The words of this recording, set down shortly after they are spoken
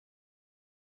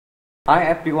Hi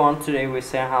everyone, today we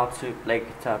see how to play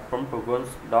guitar from Bubblegum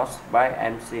by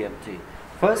MGMT.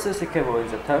 First is the cable in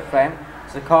the third frame.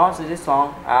 The chords in this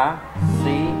song are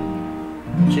C,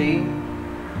 G,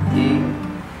 E,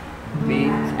 B,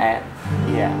 and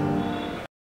E.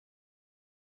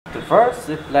 The first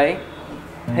is play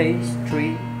page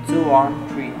 3, 2, 1,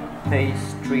 3, page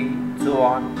 3, 2,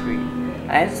 1, 3,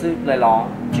 and to play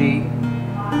long G,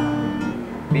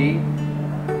 B,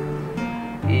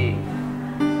 E,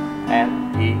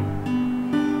 and E.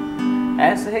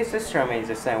 As his instrument is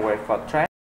the same way for track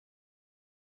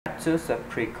 2, the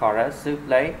pre-chorus to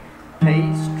play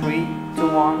page 3,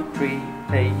 2, 1, 3,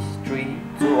 page 3,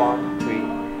 2, 1, 3,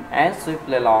 and to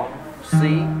play long C,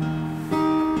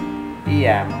 E,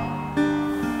 M,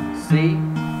 C,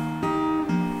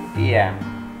 E, M,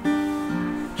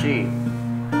 G,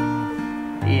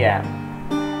 E, M,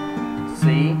 C,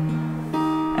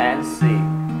 and C.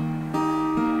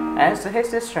 And so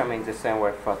his instrument is the same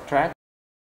way for track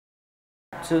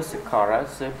 2, the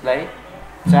chorus to play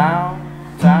down,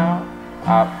 down,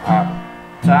 up, up,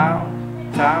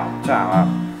 down, down, down,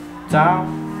 up,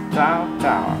 down, down,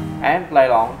 down, up, and play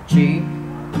long G,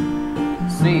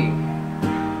 C,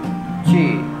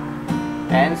 G,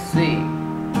 and C.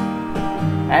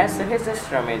 And so his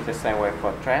instrument is the same way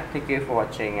for track. Thank you for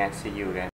watching and see you again.